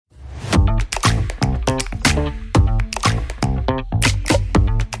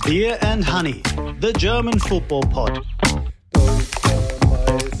Beer and Honey, the German football pod.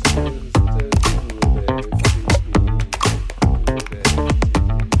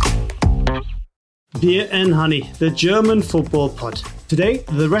 Beer and Honey, the German football pod. Today,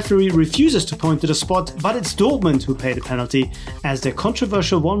 the referee refuses to point to the spot, but it's Dortmund who pay the penalty as their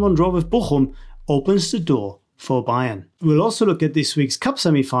controversial 1-1 draw with Bochum opens the door for Bayern. We'll also look at this week's Cup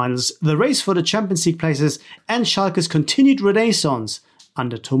semi-finals, the race for the Champions League places, and Schalke's continued renaissance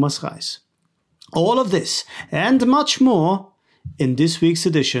under Thomas Reis. All of this and much more in this week's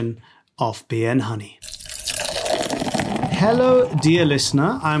edition of Beer and Honey. Hello, dear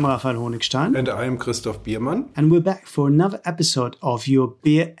listener. I'm Raphael Honigstein. And I'm Christoph Biermann. And we're back for another episode of your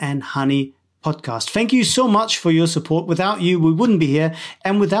Beer and Honey podcast. Thank you so much for your support. Without you, we wouldn't be here.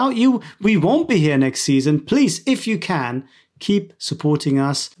 And without you, we won't be here next season. Please, if you can, keep supporting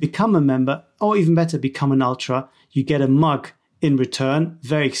us. Become a member, or even better, become an ultra. You get a mug in return.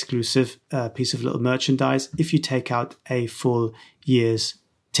 Very exclusive piece of little merchandise if you take out a full year's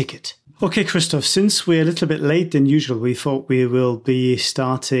ticket. Okay, Christoph, since we're a little bit late than usual, we thought we will be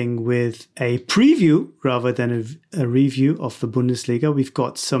starting with a preview rather than a review of the Bundesliga. We've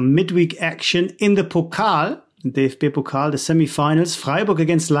got some midweek action in the Pokal, DFB Pokal, the semi-finals, Freiburg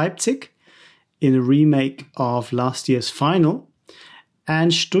against Leipzig in a remake of last year's final,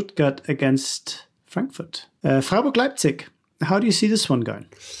 and Stuttgart against Frankfurt. Freiburg-Leipzig, how do you see this one going?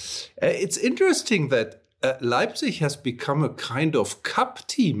 It's interesting that Leipzig has become a kind of cup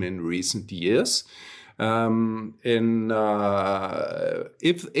team in recent years. If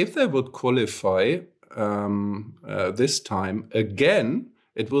they would qualify this time again,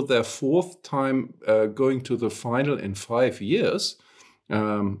 it was their fourth time going to the final in 5 years.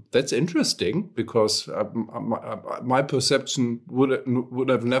 That's interesting because my perception would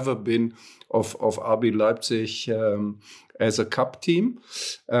have never been of RB Leipzig as a cup team.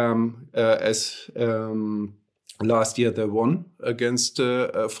 Last year they won against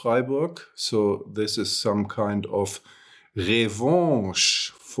Freiburg, so this is some kind of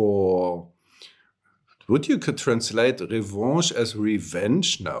revanche for. Would you could translate revanche as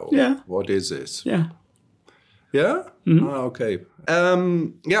revenge now? Yeah. What is this? Yeah. Yeah. Mm-hmm. Okay.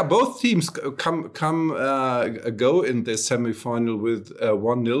 Both teams go in this semi-final with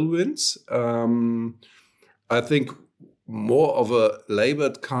 1-0 wins. I think more of a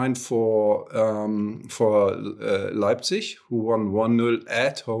labored kind for Leipzig, who won 1-0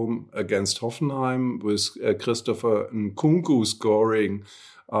 at home against Hoffenheim, with Christopher Nkunku scoring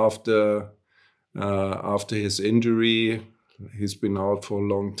after his injury. He's been out for a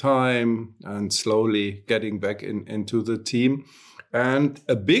long time and slowly getting back into the team. And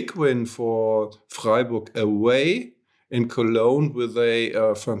a big win for Freiburg away in Cologne with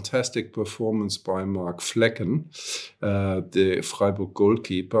a fantastic performance by Mark Flecken, the Freiburg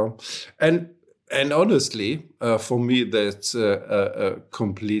goalkeeper. And honestly, for me, that's a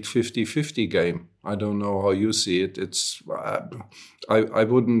complete 50-50 game. I don't know how you see it. It's I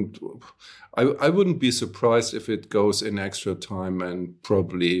wouldn't be surprised if it goes in extra time and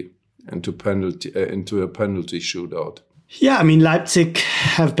probably into a penalty shootout. Yeah, I mean, Leipzig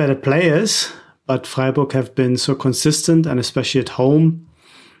have better players, but Freiburg have been so consistent, and especially at home,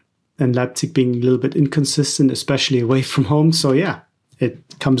 and Leipzig being a little bit inconsistent, especially away from home. So yeah, it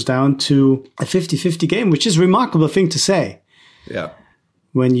comes down to a 50-50 game, which is a remarkable thing to say. Yeah.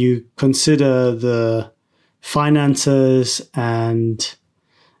 When you consider the finances and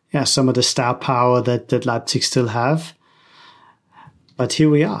some of the star power that Leipzig still have. But here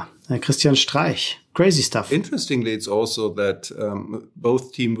we are. Christian Streich. Crazy stuff. Interestingly, it's also that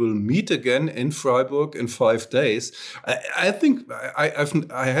both teams will meet again in Freiburg in 5 days. I think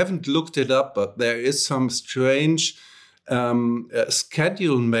I haven't looked it up, but there is some strange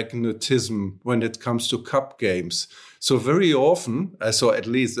schedule magnetism when it comes to cup games. So very often, so at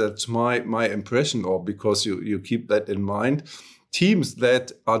least that's my impression, or because you keep that in mind, teams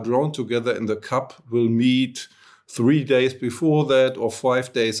that are drawn together in the cup will meet 3 days before that or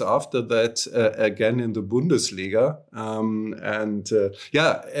 5 days after that again in the Bundesliga. And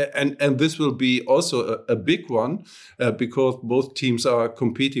this will be also a big one because both teams are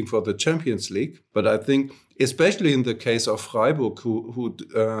competing for the Champions League. But I think, especially in the case of Freiburg, who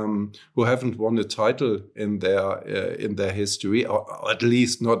haven't won a title in their history, or at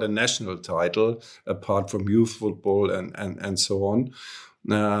least not a national title, apart from youth football and so on.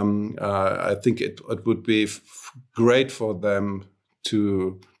 I think it would be great for them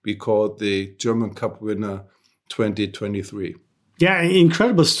to be called the German Cup winner 2023. Yeah,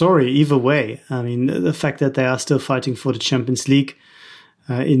 incredible story either way. I mean, the fact that they are still fighting for the Champions League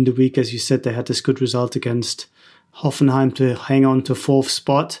in the week, as you said, they had this good result against Hoffenheim to hang on to 4th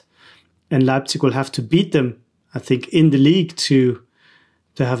spot, and Leipzig will have to beat them, I think, in the league to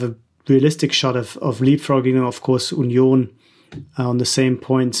have a realistic shot of leapfrogging. Of course, Union on the same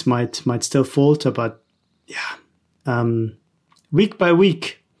points might still falter, but week by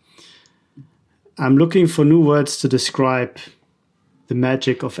week, I'm looking for new words to describe the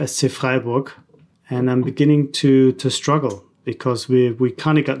magic of SC Freiburg, and I'm beginning to struggle because we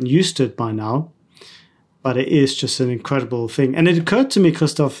kind of gotten used to it by now, but it is just an incredible thing. And it occurred to me,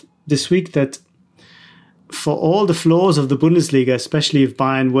 Christoph, this week that for all the flaws of the Bundesliga, especially if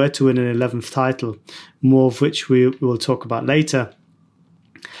Bayern were to win an 11th title, more of which we will talk about later,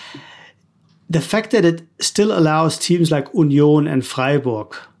 the fact that it still allows teams like Union and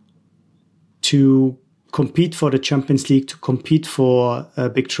Freiburg to compete for the Champions League, to compete for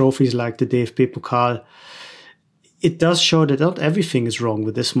big trophies like the DFB Pokal, it does show that not everything is wrong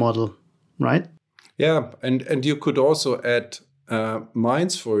with this model, right? Yeah, and you could also add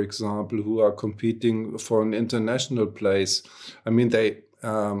Mainz, for example, who are competing for an international place. I mean,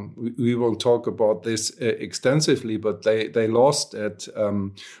 we won't talk about this extensively, but they lost at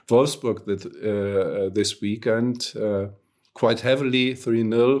Wolfsburg this weekend quite heavily,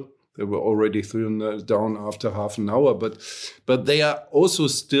 3-0. They were already 3-0 down after half an hour, but they are also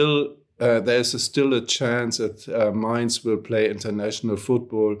still there's still a chance that Mainz will play international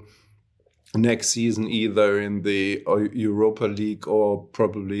football next season, either in the Europa League or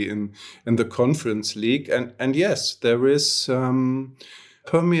probably in the Conference League. And yes, there is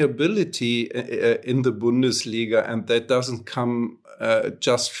permeability in the Bundesliga, and that doesn't come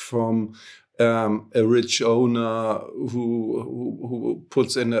just from a rich owner who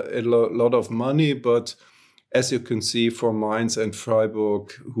puts in a lot of money, but as you can see for Mainz and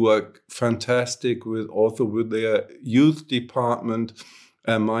Freiburg, who are fantastic with their youth department.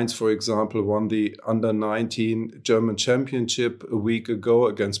 Mainz, for example, won the under-19 German Championship a week ago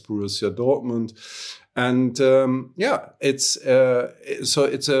against Borussia Dortmund, and it's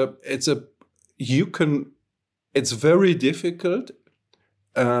very difficult,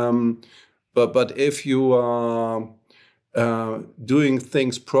 but if you are doing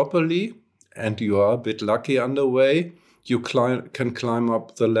things properly and you are a bit lucky underway, you can climb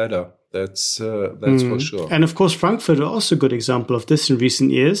up the ladder. That's for sure. And of course, Frankfurt are also a good example of this in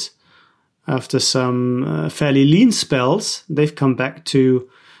recent years. After some fairly lean spells, they've come back to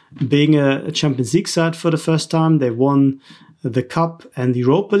being a Champions League side for the first time. They won the Cup and the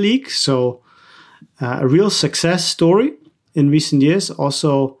Europa League. So a real success story in recent years.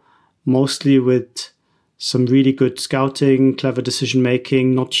 Also, mostly with some really good scouting, clever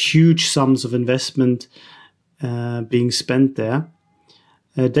decision-making, not huge sums of investment being spent there.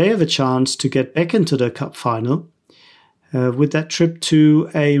 They have a chance to get back into the cup final with that trip to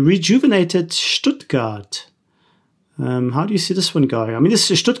a rejuvenated Stuttgart. How do you see this one going? I mean, this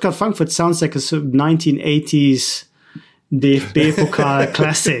Stuttgart-Frankfurt sounds like a sort of 1980s DFB Pokal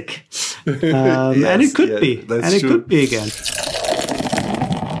classic. Yes, and it could be. And it could be again.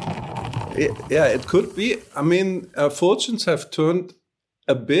 Yeah, it could be. I mean, fortunes have turned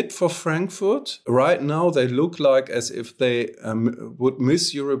a bit for Frankfurt. Right now, they look like as if they would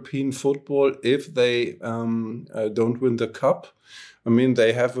miss European football if they don't win the cup. I mean,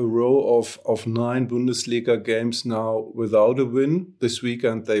 they have a row of 9 Bundesliga games now without a win. This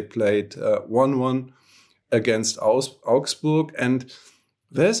weekend, they played 1-1 against Augsburg. And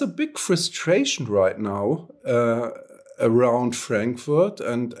there's a big frustration right now around Frankfurt,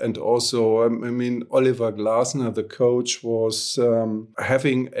 and also, I mean, Oliver Glasner, the coach, was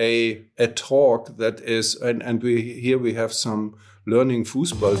having a talk that is, and we have some learning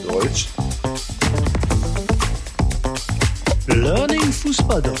Fußballdeutsch. Learning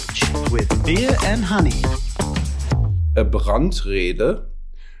Fußballdeutsch with Beer and Honey. A Brandrede.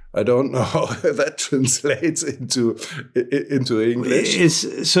 I don't know how that translates into English.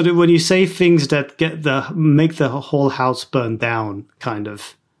 It's sort of when you say things that make the whole house burn down, kind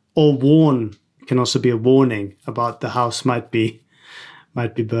of, or warn. It can also be a warning about the house might be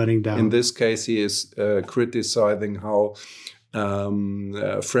burning down. In this case, he is criticizing how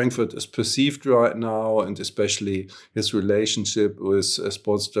Frankfurt is perceived right now, and especially his relationship with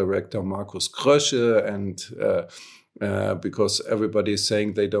sports director Markus Krösche, and because everybody is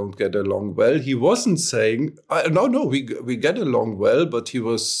saying they don't get along well. He wasn't saying, no, we get along well, but he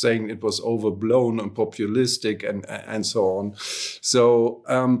was saying it was overblown and populistic and so on. So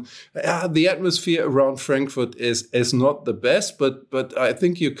the atmosphere around Frankfurt is not the best, but I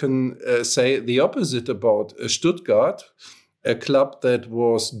think you can say the opposite about Stuttgart, a club that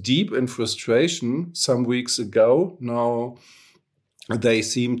was deep in frustration some weeks ago. Now they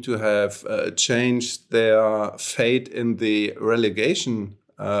seem to have changed their fate in the relegation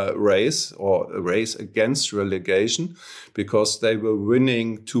race, or a race against relegation, because they were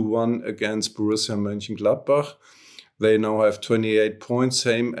winning 2-1 against Borussia Mönchengladbach. They now have 28 points,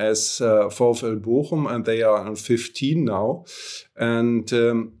 same as VfL Bochum, and they are on 15 now. And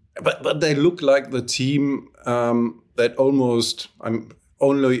but they look like the team that almost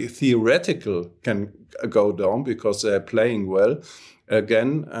only theoretical can go down, because they're playing well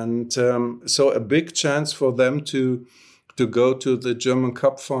again. And so a big chance for them to go to the German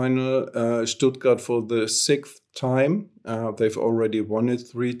Cup final, Stuttgart, for the 6th time. They've already won it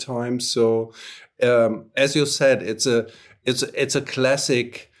 3 times. So as you said, it's a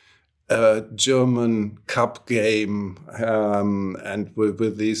classic German Cup game, and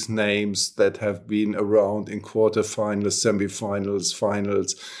with these names that have been around in quarterfinals, semifinals,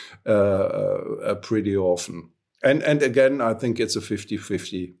 finals pretty often. And again, I think it's a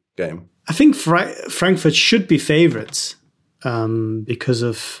 50-50 game. I think Frankfurt should be favorites because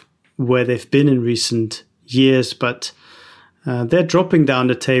of where they've been in recent years, but they're dropping down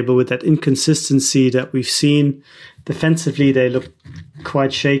the table with that inconsistency that we've seen. Defensively, they look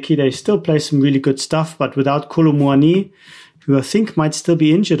quite shaky. They still play some really good stuff, but without Kolo Muani, who I think might still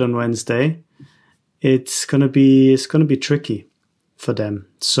be injured on Wednesday, it's gonna be tricky for them.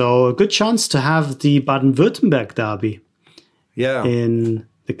 So a good chance to have the Baden-Württemberg derby in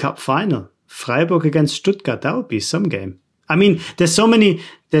the cup final. Freiburg against Stuttgart, that would be some game. I mean, there's so many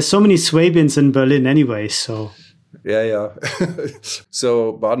Swabians in Berlin anyway, so... Yeah.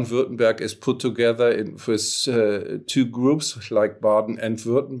 So Baden-Württemberg is put together with 2 groups, like Baden and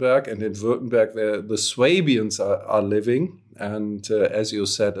Württemberg. And in Württemberg, the Swabians are living. And as you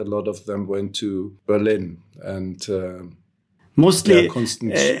said, a lot of them went to Berlin. And mostly,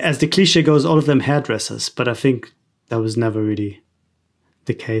 as the cliche goes, all of them hairdressers. But I think that was never really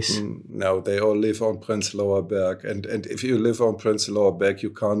the case. No, they all live on Prenzlauer Berg, and if you live on Prenzlauer Berg,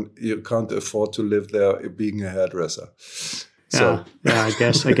 you can't afford to live there being a hairdresser. So. Yeah, I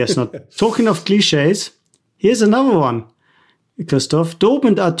guess not. Talking of cliches, here's another one, Christoph.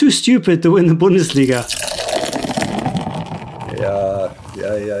 Dortmund are too stupid to win the Bundesliga. Yeah.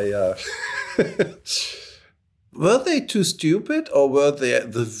 Were they too stupid, or were they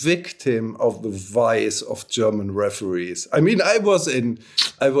the victim of the vice of German referees? I mean, I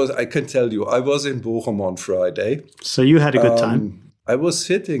can tell you, I was in Bochum on Friday. So you had a good time. I was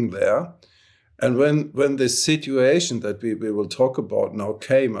sitting there, and when this situation that we will talk about now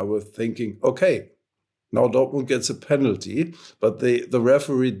came, I was thinking, okay, now Dortmund gets a penalty, but the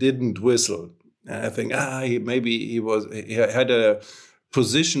referee didn't whistle. And I think, maybe he had a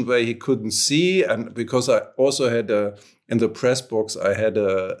position where he couldn't see, and because I also had in the press box, I had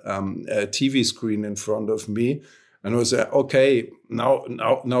a TV screen in front of me, and I was okay. Now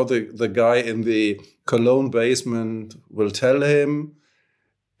the guy in the Cologne basement will tell him,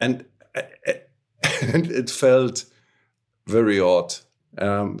 and it felt very odd.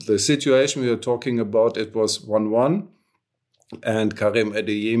 The situation we were talking about, it was 1-1, and Karim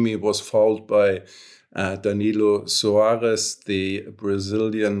Adeyemi was fouled by Danilo Soares, the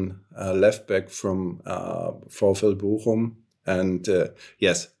Brazilian left back from VfL Bochum. And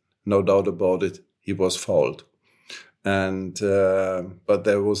yes, no doubt about it, he was fouled. And but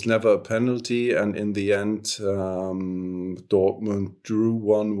there was never a penalty. And in the end, Dortmund drew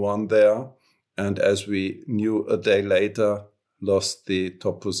 1-1 there. And as we knew a day later, lost the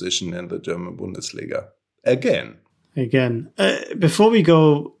top position in the German Bundesliga. Again. Before we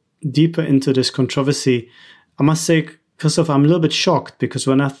go deeper into this controversy, I must say, Christoph, I'm a little bit shocked, because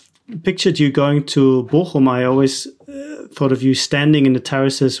when I pictured you going to Bochum, I always thought of you standing in the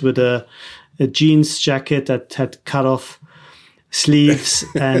terraces with a jeans jacket that had cut off sleeves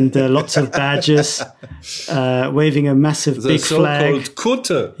and lots of badges, waving a massive big flag. The so-called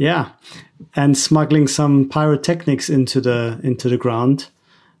Kutte. Yeah, and smuggling some pyrotechnics into the ground.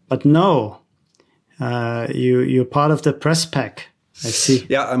 But no, you're part of the press pack. I see.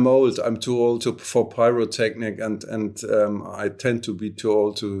 Yeah, I'm old. I'm too old for pyrotechnic, and I tend to be too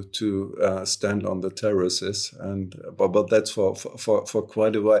old to stand on the terraces. But that's for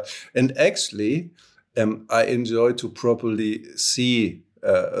quite a while. And actually, I enjoy to properly see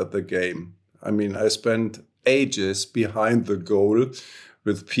the game. I mean, I spent ages behind the goal,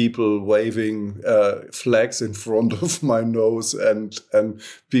 with people waving flags in front of my nose, and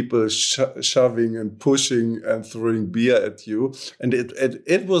people shoving and pushing and throwing beer at you. And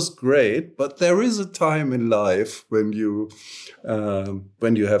it was great, but there is a time in life when you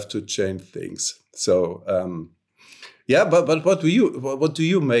have to change things. So but what do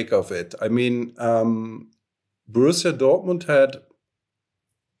you make of it? I mean, Borussia Dortmund had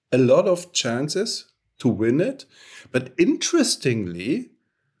a lot of chances to win it. But interestingly,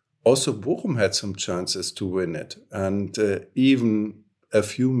 also Bochum had some chances to win it. And even a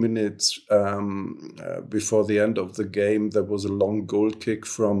few minutes before the end of the game, there was a long goal kick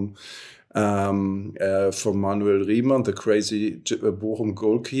from Manuel Riemann, the crazy Bochum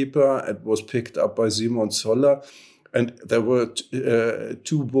goalkeeper. It was picked up by Simon Zoller. And there were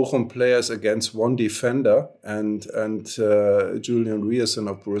two Bochum players against one defender, and Julian Rierson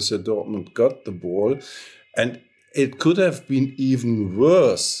of Borussia Dortmund got the ball. And it could have been even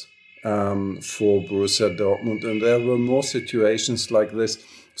worse for Borussia Dortmund, and there were more situations like this.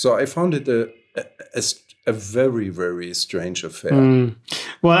 So I found it a very, very strange affair.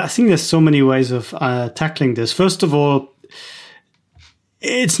 Well, I think there's so many ways of tackling this. First of all,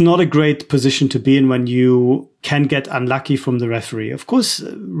 it's not a great position to be in when you can get unlucky from the referee. Of course,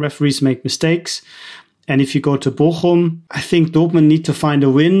 referees make mistakes. And if you go to Bochum, I think Dortmund need to find a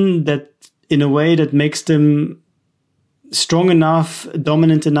win that in a way that makes them strong enough,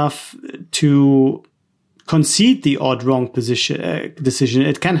 dominant enough to concede the odd wrong decision.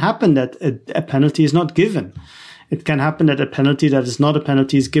 It can happen that a penalty is not given. It can happen that a penalty that is not a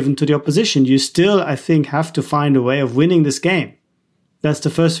penalty is given to the opposition. You still, I think, have to find a way of winning this game. That's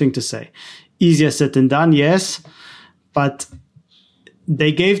the first thing to say. Easier said than done, yes, but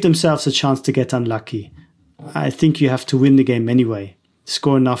they gave themselves a chance to get unlucky. I think you have to win the game anyway,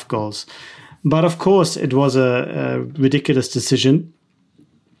 score enough goals. But of course, it was a ridiculous decision.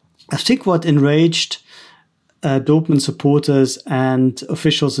 I think what enraged Dortmund supporters and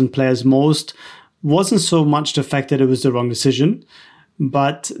officials and players most wasn't so much the fact that it was the wrong decision,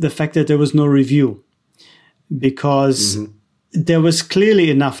 but the fact that there was no review. Because there was clearly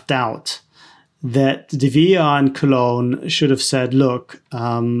enough doubt that the VAR and Cologne should have said, look,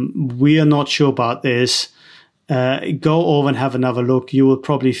 we are not sure about this. Go over and have another look. You will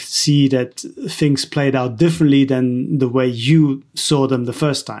probably see that things played out differently than the way you saw them the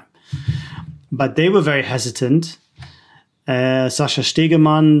first time. But they were very hesitant. Sascha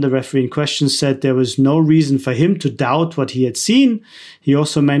Stegemann, the referee in question, said there was no reason for him to doubt what he had seen. He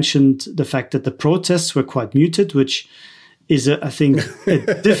also mentioned the fact that the protests were quite muted, which is, I think,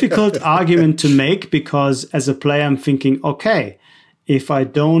 a difficult argument to make, because as a player, I'm thinking, okay, if I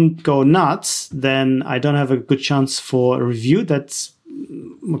don't go nuts, then I don't have a good chance for a review. That's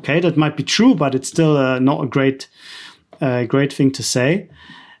okay. That might be true, but it's still not a great thing to say.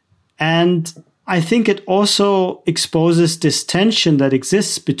 And I think it also exposes this tension that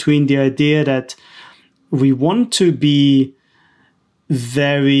exists between the idea that we want to be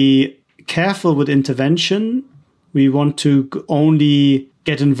very careful with intervention. We want to only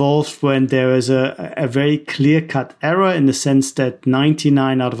get involved when there is a very clear-cut error, in the sense that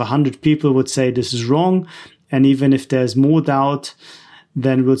 99 out of 100 people would say this is wrong. And even if there's more doubt,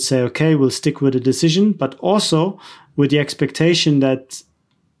 then we'll say, okay, we'll stick with the decision. But also with the expectation that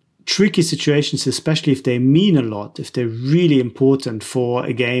tricky situations, especially if they mean a lot, if they're really important for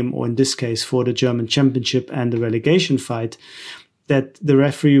a game, or in this case for the German championship and the relegation fight, that the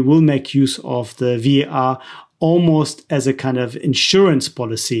referee will make use of the VAR almost as a kind of insurance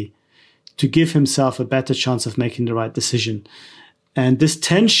policy to give himself a better chance of making the right decision. And this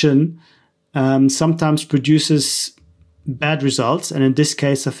tension sometimes produces bad results. And in this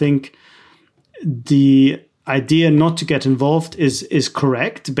case, I think the idea not to get involved is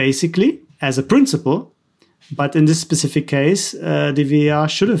correct, basically, as a principle. But in this specific case, the VAR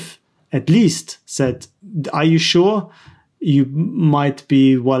should have at least said, are you sure? You might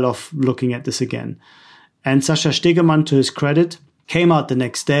be well off looking at this again. And Sascha Stegemann, to his credit, came out the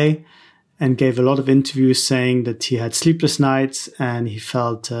next day and gave a lot of interviews saying that he had sleepless nights and he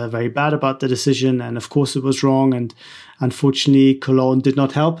felt very bad about the decision. And of course it was wrong. And unfortunately, Cologne did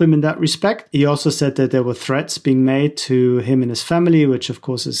not help him in that respect. He also said that there were threats being made to him and his family, which of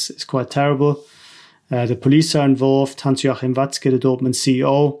course is quite terrible. The police are involved. Hans-Joachim Watzke, the Dortmund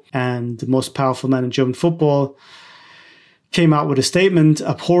CEO and the most powerful man in German football, came out with a statement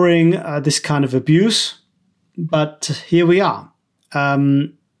abhorring this kind of abuse. But here we are.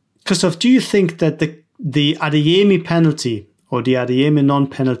 Christoph, do you think that the Adeyemi penalty or the Adeyemi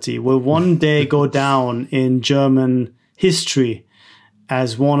non-penalty will one day go down in German history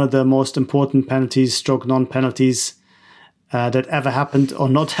as one of the most important penalties, stroke non-penalties that ever happened or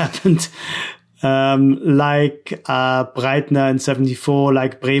not happened? Like Breitner in 74,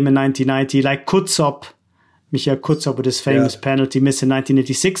 like Bremen 1990, like Kutzop, Michael Kutzop with his famous penalty miss in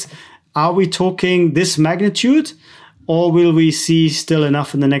 1986. Are we talking this magnitude, or will we see still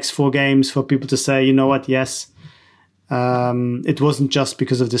enough in the next 4 games for people to say, you know what, yes, it wasn't just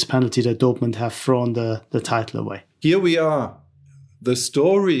because of this penalty that Dortmund have thrown the title away? Here we are the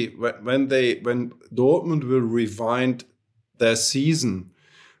story when Dortmund will rewind their season,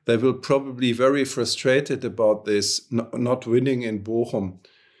 they will probably be very frustrated about this not winning in Bochum,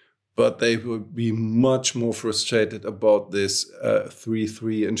 but they will be much more frustrated about this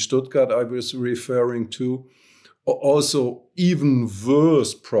 3-3 in Stuttgart I was referring to. Also, even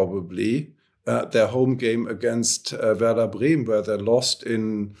worse probably, their home game against Werder Bremen, where they lost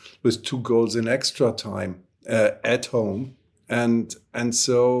with 2 goals in extra time at home. And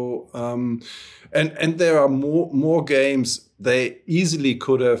so there are more games they easily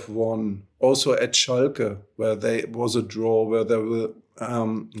could have won. Also at Schalke, where there was a draw, where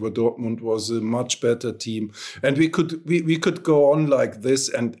Dortmund was a much better team, and we could go on like this.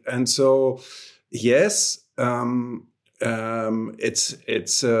 And so yes, it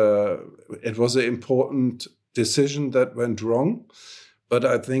was an important decision that went wrong, but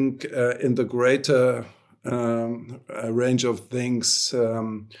I think in the greater range of things,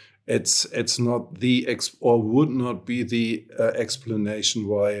 it's not or would not be the explanation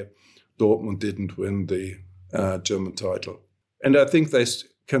why Dortmund didn't win the German title. And I think they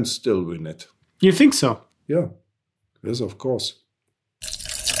can still win it. You think so? Yeah. Yes, of course.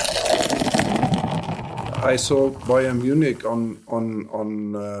 I saw Bayern Munich on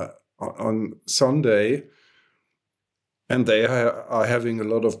Sunday, and they are having a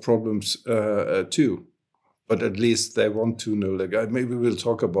lot of problems too. But at least they won 2-0. Maybe we'll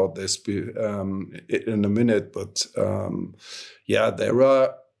talk about this in a minute. But there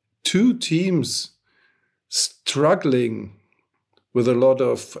are 2 teams struggling with a lot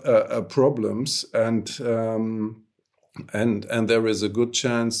of problems, and there is a good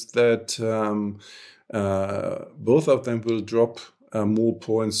chance that both of them will drop more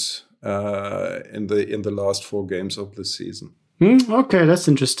points in the last 4 games of the season. Okay, that's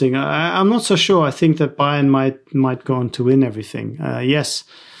interesting. I'm not so sure. I think that Bayern might go on to win everything. Yes,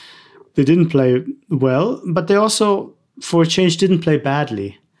 they didn't play well, but they also, for a change, didn't play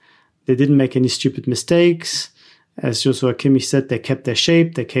badly. They didn't make any stupid mistakes. As Joshua Kimmich said, they kept their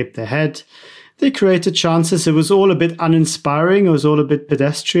shape, they kept their head. They created chances. It was all a bit uninspiring. It was all a bit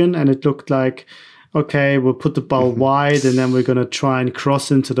pedestrian, and it looked like, okay, we'll put the ball wide, and then we're going to try and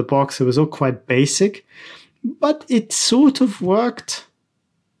cross into the box. It was all quite basic. But it sort of worked,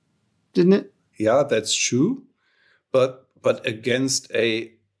 didn't it? Yeah, that's true. But against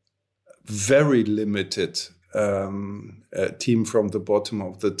a very limited team from the bottom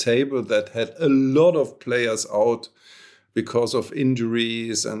of the table that had a lot of players out because of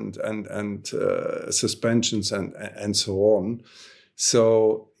injuries and suspensions and so on.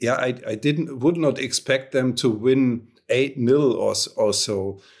 So yeah, I would not expect them to win 8-0 or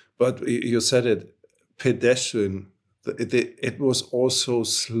so. But you said it. Pedestrian. It was also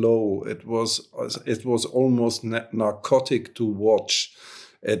slow. It was almost narcotic to watch.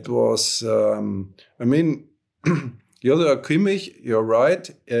 It was. Joshua Kimmich, you're right.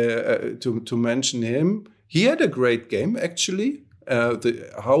 To mention him, he had a great game actually.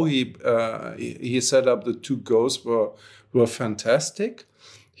 How he set up the 2 goals were fantastic.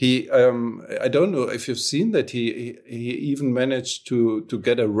 He, I don't know if you've seen that he even managed to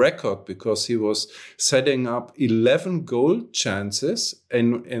get a record because he was setting up 11 goal chances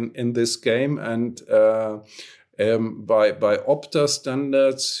in this game, and by Opta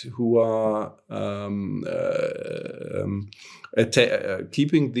standards, who are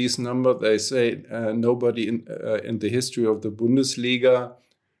keeping these numbers, they say nobody in the history of the Bundesliga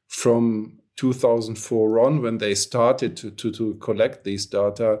from 2004 on, when they started to collect these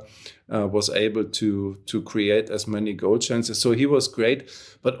data, was able to create as many goal chances. So he was great,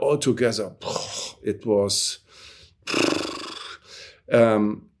 but altogether, it was,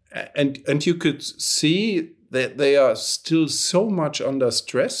 and you could see that they are still so much under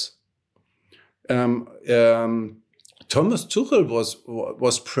stress. Thomas Tuchel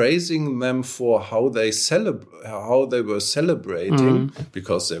was praising them for how they were celebrating,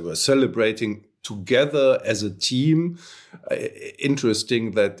 because they were celebrating together as a team.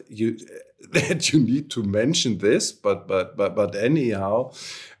 Interesting that you need to mention this, but anyhow,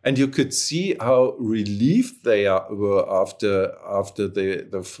 and you could see how relieved they were after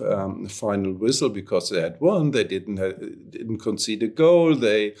the final whistle, because they had won. They didn't concede a goal.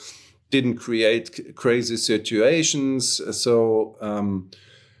 They didn't create crazy situations. So,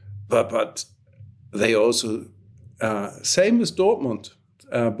 but they also, same as Dortmund,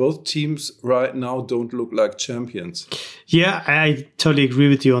 both teams right now don't look like champions. Yeah, I totally agree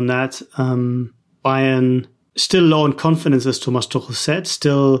with you on that. Bayern still low in confidence, as Thomas Tuchel said,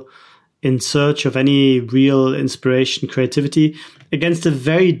 still in search of any real inspiration, creativity against a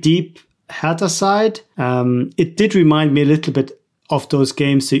very deep Hertha side. It did remind me a little bit of those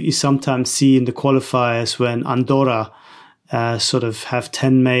games that you sometimes see in the qualifiers when Andorra sort of have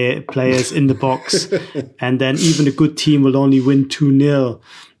 10 players in the box, and then even a good team will only win 2-0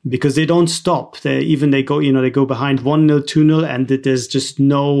 because they don't stop. They go behind 1-0, 2-0, and there's just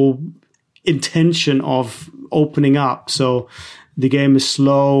no intention of opening up. So the game is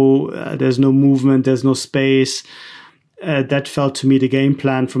slow. There's no movement. There's no space. That felt to me the game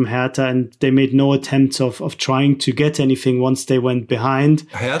plan from Hertha, and they made no attempts of trying to get anything once they went behind.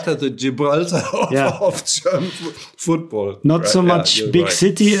 Hertha, the Gibraltar of German football. Not so much big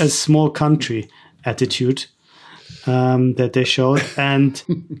city as small country attitude that they showed. And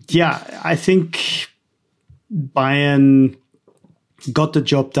I think Bayern got the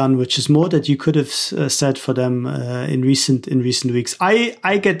job done, which is more that you could have said for them in recent weeks.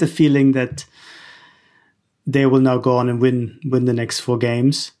 I get the feeling that they will now go on and win the next 4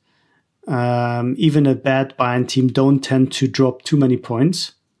 games. Even a bad Bayern team don't tend to drop too many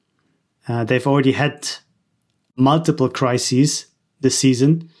points. They've already had multiple crises this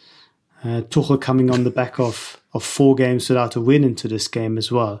season. Tuchel coming on the back of 4 games without a win into this game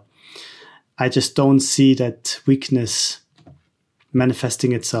as well. I just don't see that weakness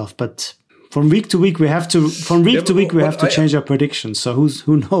manifesting itself. But from week to week, we have to change our predictions. So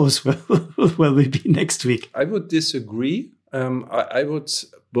who knows where we'll be next week? I would disagree. I would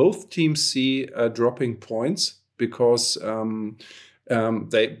both teams see dropping points because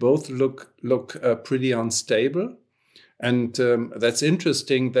they both look pretty unstable, and that's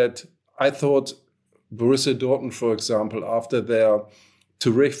interesting. That I thought Borussia Dortmund, for example, after their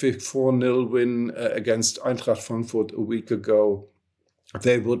terrific 4-0 win against Eintracht Frankfurt a week ago,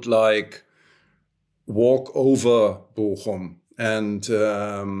 they would walk over Bochum, and they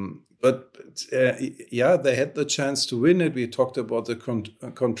had the chance to win it. We talked about the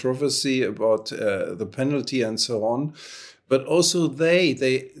controversy about the penalty and so on, but also they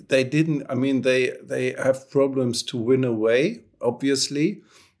didn't. I mean, they have problems to win away, obviously,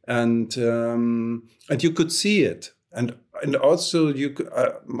 and you could see it, and also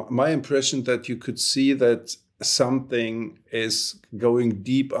my impression that you could see that something is going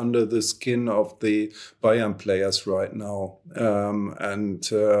deep under the skin of the Bayern players right now.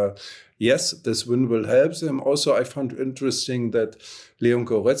 Yes, this win will help them. Also, I found interesting that Leon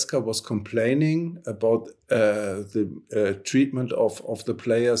Goretzka was complaining about the treatment of the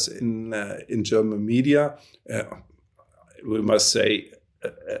players in German media. We must say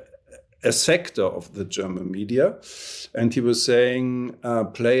a sector of the German media. And he was saying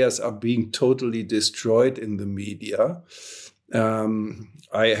players are being totally destroyed in the media.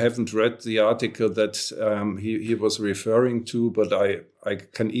 I haven't read the article that he was referring to, but I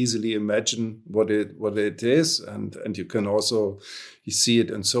can easily imagine what it is. And you can also see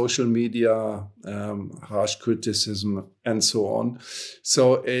it in social media, harsh criticism and so on.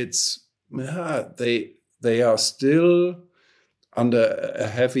 So it's, they are still under a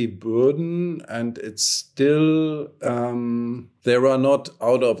heavy burden, and it's still they are not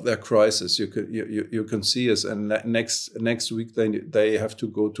out of their crisis. You can see us, and next week they have to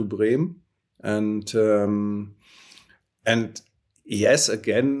go to Bremen, and yes,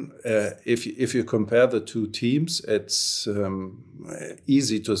 again, if you compare the two teams, it's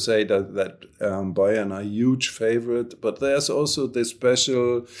easy to say that Bayern are a huge favorite, but there's also this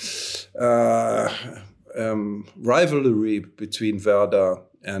special rivalry between Werder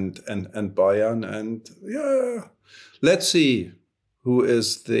and Bayern, and let's see who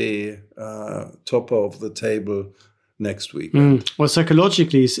is the topper of the table next week. Well,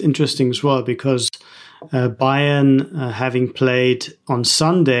 psychologically, it's interesting as well because Bayern, having played on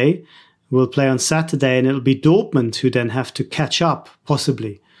Sunday, will play on Saturday, and it'll be Dortmund who then have to catch up,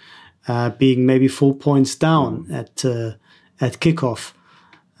 possibly being maybe 4 points down at kickoff.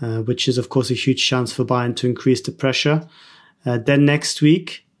 Which is, of course, a huge chance for Bayern to increase the pressure. Then next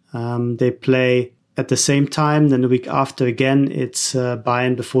week, they play at the same time. Then the week after, again, it's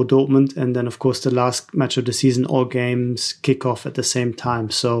Bayern before Dortmund. And then, of course, the last match of the season, all games kick off at the same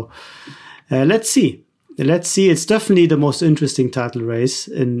time. So let's see. It's definitely the most interesting title race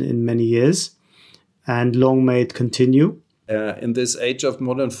in many years. And long may it continue. In this age of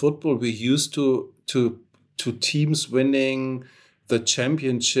modern football, we're used to teams winning the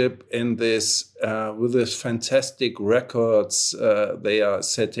championship in this with this fantastic records they are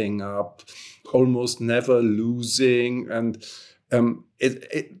setting up, almost never losing, and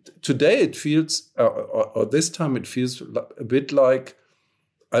today it feels or this time it feels a bit like,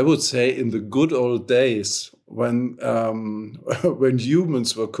 I would say, in the good old days when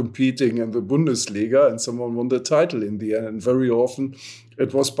humans were competing in the Bundesliga and someone won the title in the end. And very often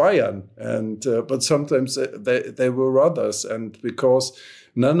it was Bayern, and but sometimes they were others, and because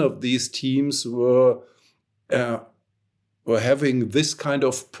none of these teams were having this kind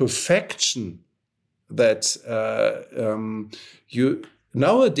of perfection that you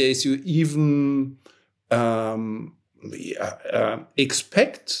nowadays you even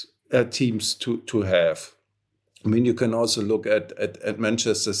expect teams to have. I mean, you can also look at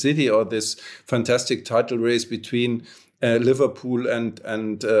Manchester City, or this fantastic title race between Liverpool and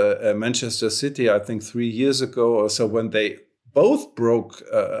Manchester City, I think 3 years ago or so, when they both broke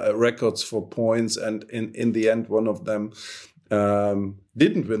records for points, and in the end, one of them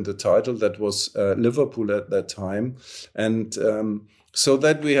didn't win the title. That was Liverpool at that time. And so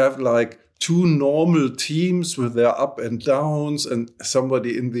that we have like two normal teams with their up and downs, and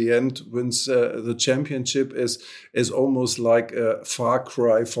somebody in the end wins the championship is almost like a far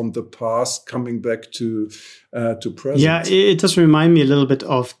cry from the past coming back to present. Yeah, it does remind me a little bit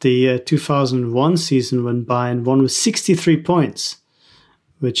of the 2001 season when Bayern won with 63 points,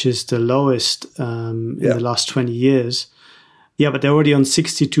 which is the lowest in the last 20 years. Yeah, but they're already on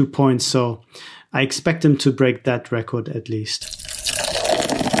 62 points, so I expect them to break that record at least.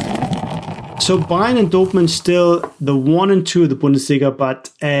 So Bayern and Dortmund still the 1 and 2 of the Bundesliga, but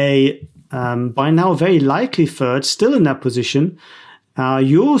by now very likely third, still in that position.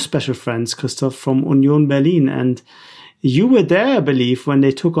 Your special friends, Christoph, from Union Berlin, and you were there, I believe, when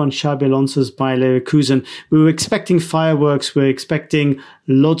they took on Xabi Alonso's Bayer Leverkusen. We were expecting fireworks, we were expecting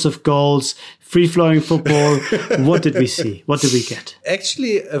lots of goals, free-flowing football. What did we see? What did we get?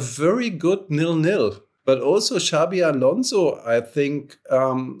 Actually, a very good 0-0. But also Xabi Alonso, I think,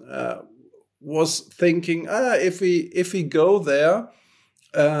 was thinking, if we go there,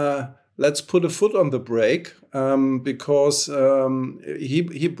 let's put a foot on the brake, because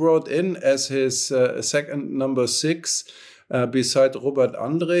he brought in as his second number 6, beside Robert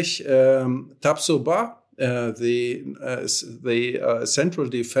Andrich, Tapsoba, the central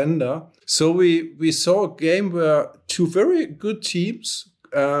defender. So we saw a game where two very good teams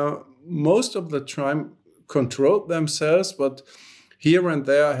most of the time controlled themselves, but here and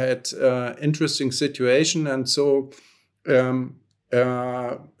there had interesting situation, and so it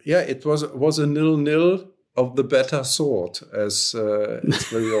was a 0-0 of the better sort, as it's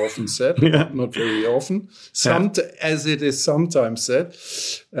very often said. Not very often, as it is sometimes said,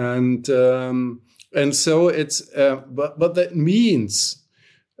 and so it's but that means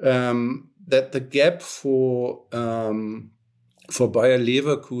that the gap for Bayer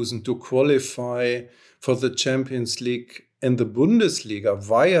Leverkusen to qualify for the Champions League in the Bundesliga,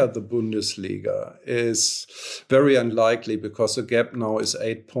 via the Bundesliga, is very unlikely, because the gap now is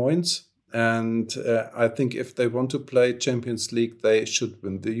 8 points. And I think if they want to play Champions League, they should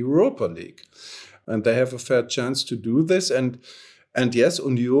win the Europa League. And they have a fair chance to do this. And yes,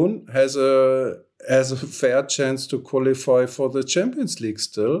 Union has a fair chance to qualify for the Champions League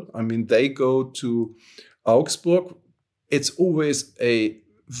still. I mean, they go to Augsburg. It's always a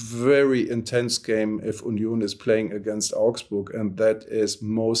very intense game if Union is playing against Augsburg, and that is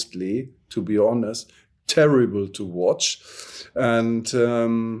mostly, to be honest, terrible to watch. And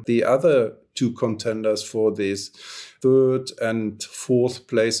the other two contenders for this third and fourth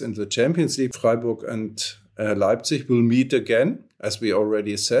place in the Champions League, Freiburg and Leipzig, will meet again, as we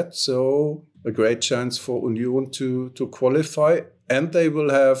already said. So a great chance for Union to qualify. And they will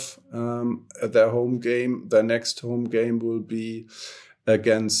have their home game. Their next home game will be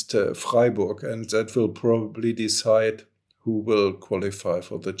against Freiburg, and that will probably decide who will qualify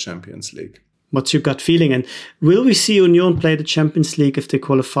for the Champions League. What's your gut feeling? And will we see Union play the Champions League if they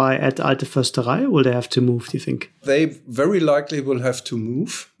qualify at Alte Försterei, or will they have to move, do you think? They very likely will have to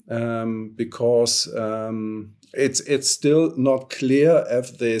move, because it's still not clear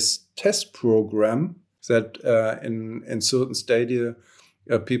if this test program that in certain stadia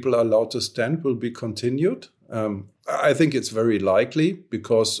people are allowed to stand will be continued. I think it's very likely,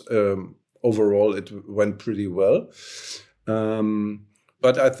 because overall it went pretty well.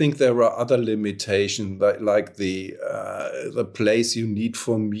 But I think there are other limitations, like the place you need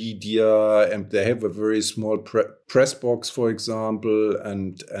for media, and they have a very small press box, for example,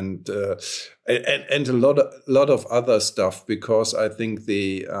 and a lot of other stuff. Because I think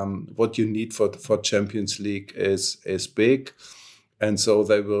the what you need for Champions League is big. And so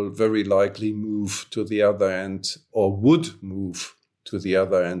they will very likely move to the other end, or would move to the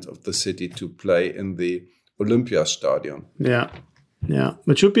other end of the city to play in the Olympiastadion. Yeah,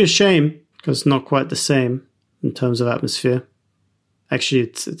 which would be a shame, because it's not quite the same in terms of atmosphere. Actually,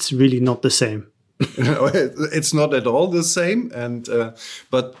 it's really not the same. It's not at all the same. And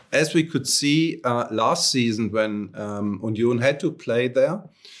but as we could see last season when Union had to play there,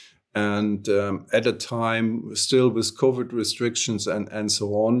 and at a time still with COVID restrictions and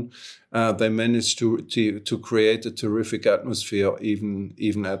so on, they managed to create a terrific atmosphere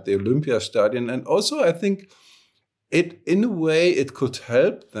even at the Olympiastadion. And also, I think in a way it could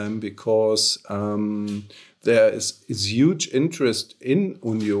help them because there is huge interest in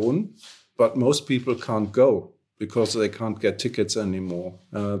Union, but most people can't go because they can't get tickets anymore.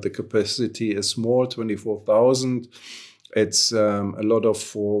 The capacity is small, 24,000. It's a lot of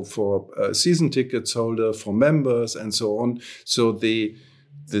for season tickets holder, for members, and so on. So the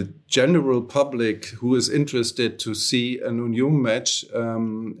general public who is interested to see an Union match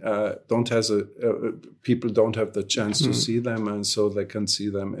people don't have the chance to see them, and so they can see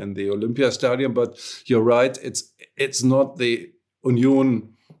them in the Olympiastadion. But you're right; it's not the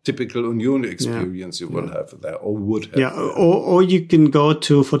typical Union experience you will have there or would have. Yeah, or you can go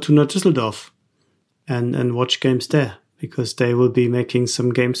to Fortuna Düsseldorf and watch games there, because they will be making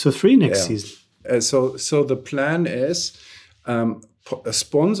some games for free next season. So the plan is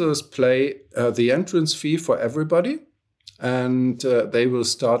sponsors pay the entrance fee for everybody, and they will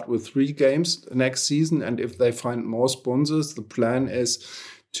start with 3 games next season. And if they find more sponsors, the plan is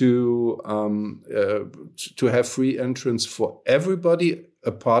to have free entrance for everybody,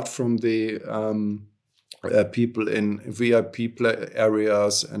 apart from the people in VIP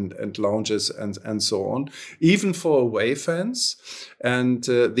areas and lounges and so on, even for away fans. And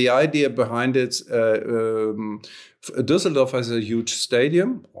the idea behind it, Düsseldorf has a huge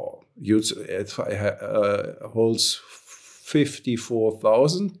stadium, it holds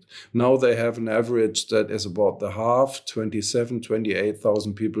 54,000. Now they have an average that is about the half,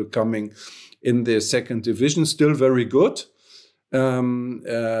 28,000 people coming in the second division. Still very good.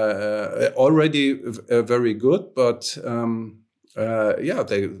 Already very good, but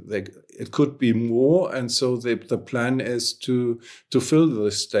it could be more, and so the plan is to fill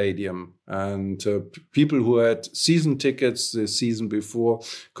the stadium, and people who had season tickets the season before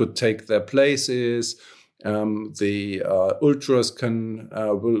could take their places. The ultras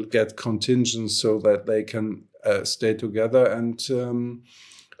will get contingents so that they can stay together, and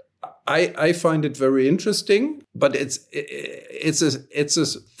I find it very interesting, but it's a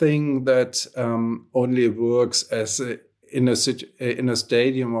thing that only works in a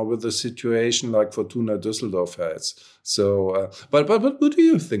stadium or with a situation like Fortuna Düsseldorf has. So, but what do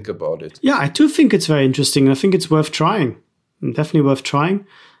you think about it? Yeah, I do think it's very interesting. I think it's worth trying. Definitely worth trying.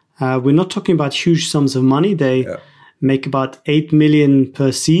 We're not talking about huge sums of money. They make about 8 million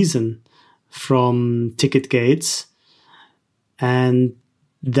per season from ticket gates, and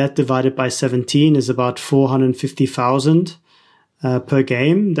that divided by 17 is about 450,000 per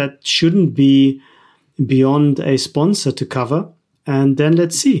game. That shouldn't be beyond a sponsor to cover. And then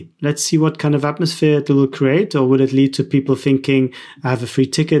let's see what kind of atmosphere it will create, or will it lead to people thinking, I have a free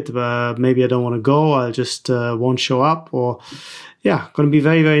ticket, maybe I don't want to go, I'll just won't show up, or going to be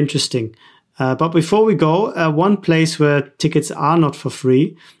very, very interesting. But before we go, one place where tickets are not for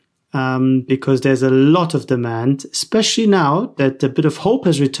free, because there's a lot of demand, especially now that a bit of hope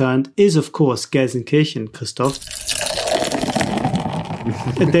has returned, is of course Gelsenkirchen, Christoph.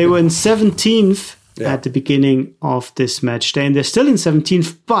 They were in 17th at the beginning of this match day, and they're still in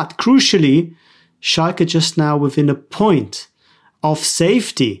 17th, but crucially, Schalke just now within a point of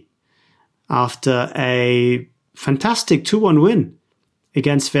safety after a fantastic 2-1 win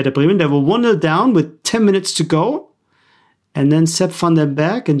against Werder Bremen. They were 1-0 down with 10 minutes to go. And then Sepp van den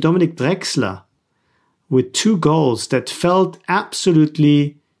Berg and Dominik Drexler with 2 goals that felt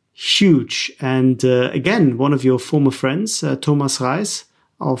absolutely huge. And again, one of your former friends, Thomas Reis,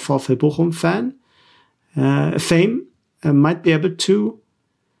 our VfL Bochum fame, might be able to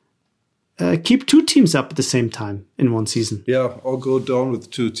keep 2 teams up at the same time in one season. Yeah, or go down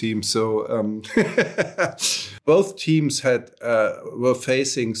with 2 teams. So both teams were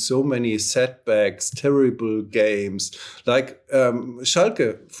facing so many setbacks, terrible games. Like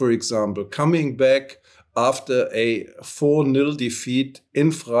Schalke, for example, coming back after a 4-0 defeat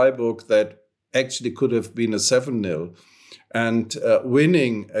in Freiburg that actually could have been a 7-0. And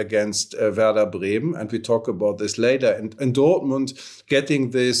winning against Werder Bremen, and we talk about this later, and Dortmund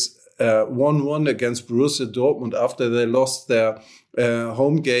getting this 1-1 against Borussia Dortmund after they lost their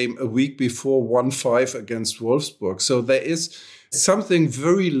home game a week before, 1-5 against Wolfsburg. So there is something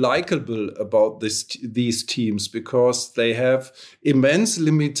very likable about these teams because they have immense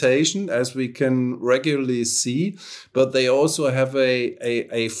limitation, as we can regularly see, but they also have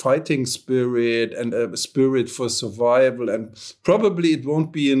a fighting spirit and a spirit for survival. And probably it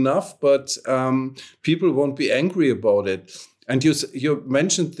won't be enough, but people won't be angry about it. And you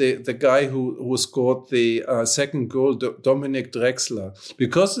mentioned the guy who scored the second goal, Dominic Drexler,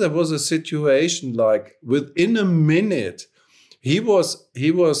 because there was a situation like within a minute, he was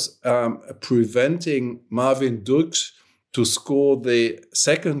preventing Marvin Duksch to score the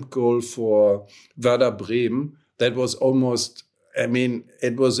second goal for Werder Bremen. That was almost,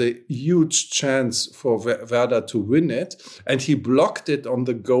 it was a huge chance for Werder to win it. And he blocked it on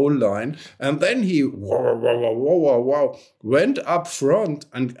the goal line. And then he went up front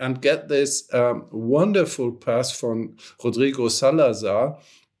and get this wonderful pass from Rodrigo Salazar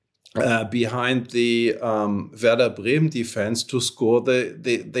behind the Werder Bremen defense to score the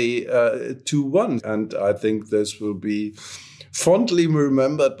 2-1. And I think this will be fondly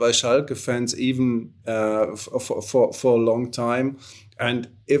remembered by Schalke fans even for a long time. And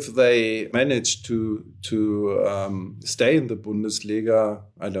if they manage to stay in the Bundesliga,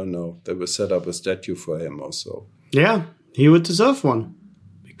 I don't know, they will set up a statue for him also. Yeah, he would deserve one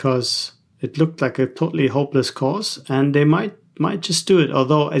because it looked like a totally hopeless cause, and they might just do it.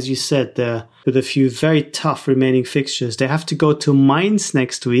 Although, as you said, with a few very tough remaining fixtures, they have to go to Mainz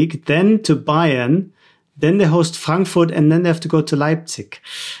next week, then to Bayern, then they host Frankfurt, and then they have to go to Leipzig.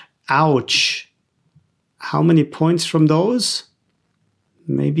 Ouch. How many points from those?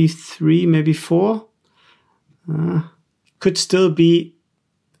 Maybe 3, maybe 4. Could still be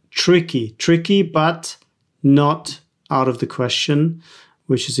tricky, but not out of the question,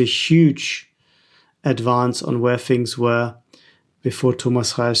 which is a huge advance on where things were before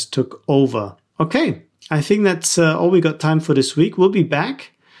Thomas Reis took over. Okay, I think that's all we got time for this week. We'll be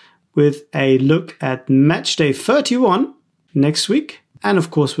back with a look at match day 31 next week. And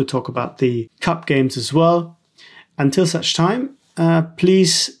of course, we'll talk about the cup games as well. Until such time,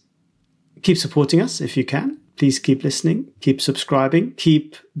 please keep supporting us if you can. Please keep listening, keep subscribing,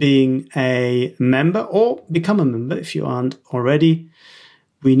 keep being a member or become a member if you aren't already.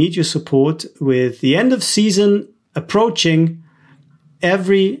 We need your support with the end of season approaching.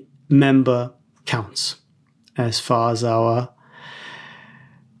 Every member counts as far as our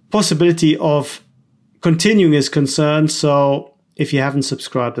possibility of continuing is concerned. So if you haven't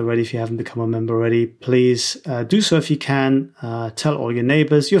subscribed already, if you haven't become a member already, please do so if you can. Tell all your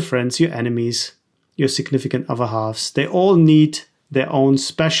neighbors, your friends, your enemies, your significant other halves. They all need their own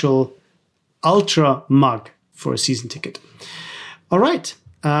special ultra mug for a season ticket. All right.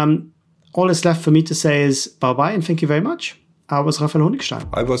 All that's left for me to say is bye-bye and thank you very much. I was Raphael Honigstein.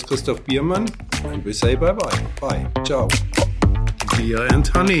 I was Christoph Biermann, and we say bye-bye. Bye. Ciao. Beer and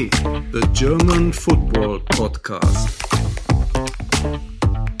Honey, the German football podcast.